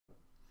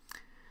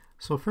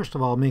So first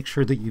of all, make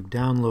sure that you've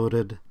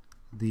downloaded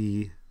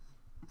the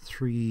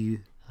three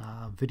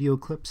video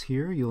clips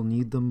here. You'll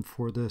need them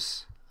for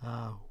this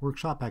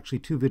workshop, actually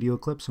 2 video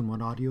clips and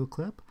 1 audio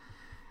clip.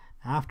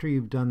 After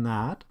you've done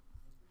that,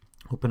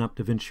 open up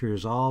DaVinci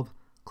Resolve,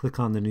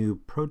 click on the new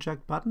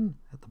project button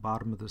at the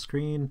bottom of the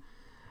screen.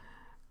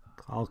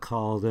 I'll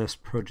call this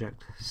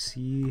project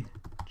Sea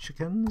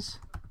Chickens,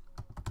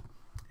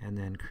 and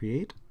then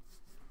create.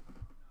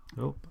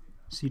 Oh,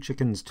 Sea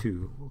Chickens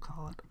 2, we'll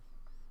call it.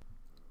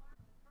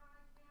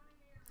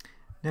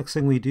 Next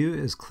thing we do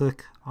is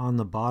click on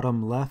the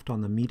bottom left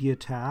on the Media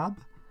tab,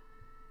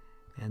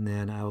 and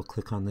then I will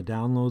click on the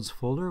Downloads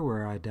folder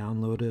where I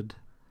downloaded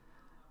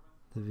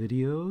the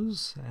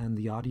videos and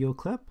the audio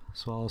clip.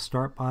 So I'll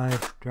start by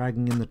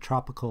dragging in the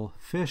tropical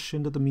fish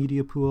into the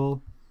media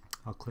pool.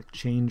 I'll click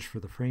Change for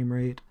the frame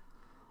rate.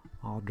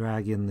 I'll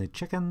drag in the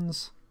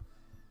chickens,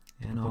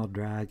 and I'll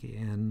drag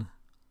in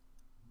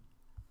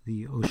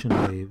the ocean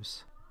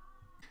waves.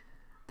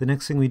 The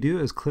next thing we do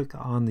is click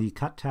on the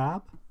Cut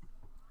tab,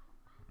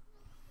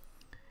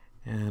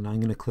 and I'm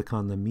going to click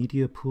on the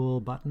Media Pool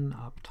button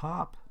up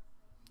top,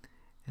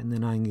 and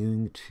then I'm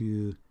going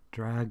to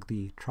drag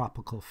the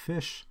tropical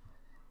fish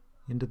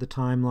into the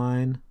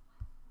timeline.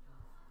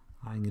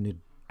 I'm going to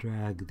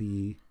drag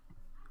the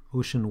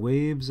ocean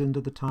waves into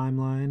the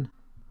timeline,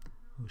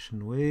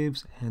 ocean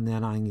waves, and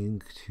then I'm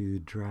going to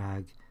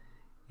drag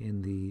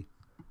in the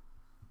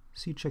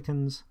sea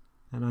chickens,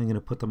 and I'm going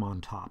to put them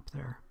on top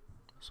there.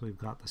 So we've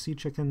got the sea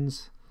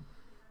chickens,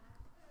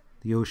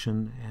 the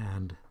ocean,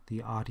 and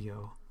the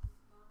audio.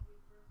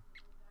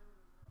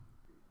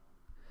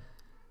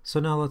 So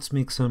now let's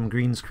make some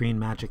green screen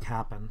magic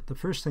happen. The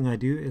first thing I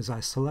do is I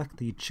select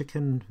the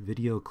chicken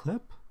video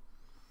clip,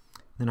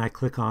 then I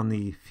click on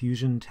the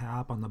Fusion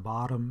tab on the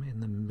bottom in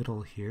the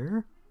middle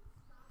here,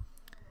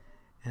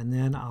 and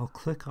then I'll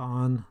click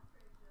on,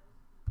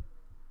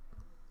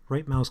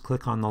 right mouse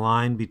click on the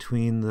line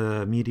between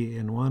the media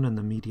in one and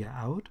the media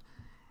out,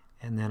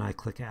 and then I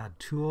click Add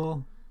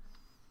Tool,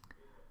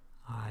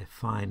 I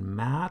find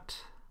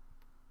Matte,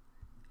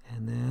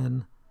 and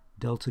then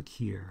Delta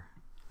Keyer.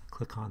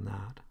 Click on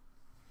that.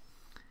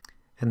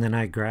 And then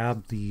I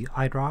grab the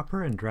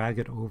eyedropper and drag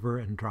it over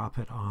and drop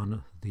it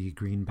on the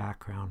green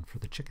background for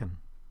the chicken.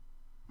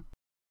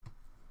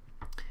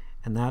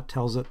 And that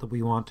tells it that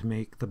we want to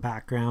make the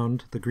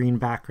background, the green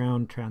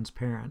background,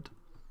 transparent.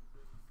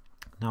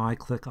 Now I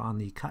click on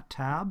the Cut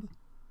tab,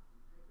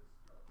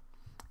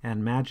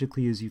 and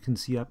magically, as you can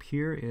see up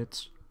here,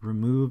 it's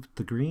removed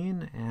the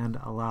green and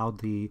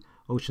allowed the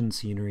ocean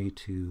scenery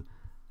to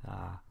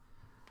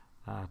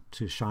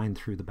shine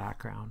through the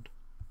background.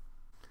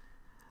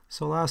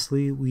 So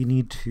lastly, we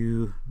need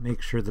to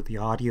make sure that the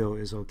audio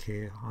is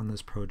okay on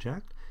this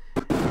project.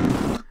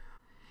 You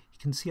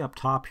can see up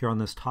top here on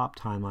this top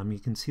timeline, you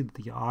can see that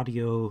the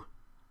audio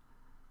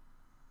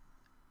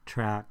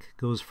track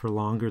goes for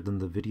longer than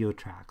the video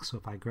track. So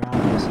if I grab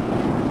this and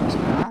drag this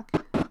back,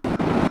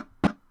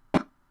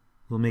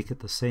 we'll make it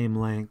the same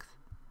length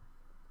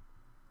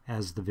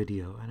as the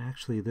video. And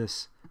actually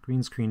this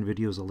green screen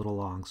video is a little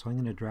long, so I'm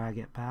going to drag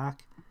it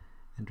back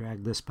and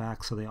drag this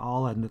back so they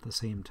all end at the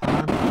same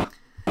time.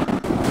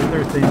 The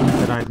other thing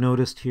that I've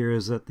noticed here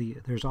is that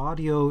there's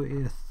audio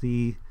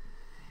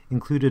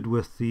included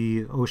with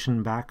the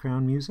ocean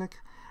background music,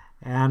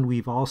 and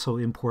we've also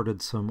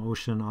imported some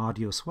ocean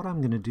audio. So what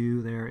I'm going to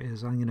do there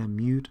is I'm going to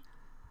mute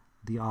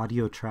the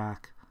audio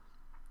track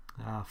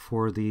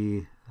for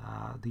the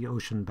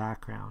ocean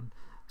background,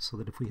 so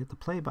that if we hit the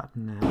play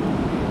button now,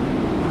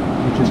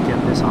 we just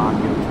get this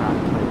audio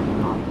track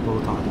playing, not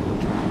both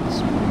audio tracks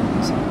playing at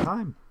the same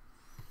time.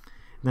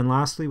 And then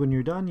lastly, when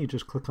you're done, you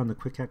just click on the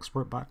Quick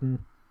Export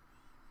button,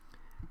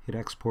 hit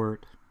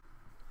Export,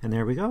 and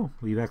there we go.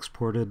 We've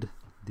exported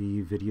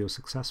the video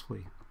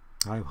successfully.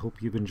 I hope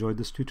you've enjoyed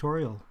this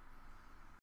tutorial.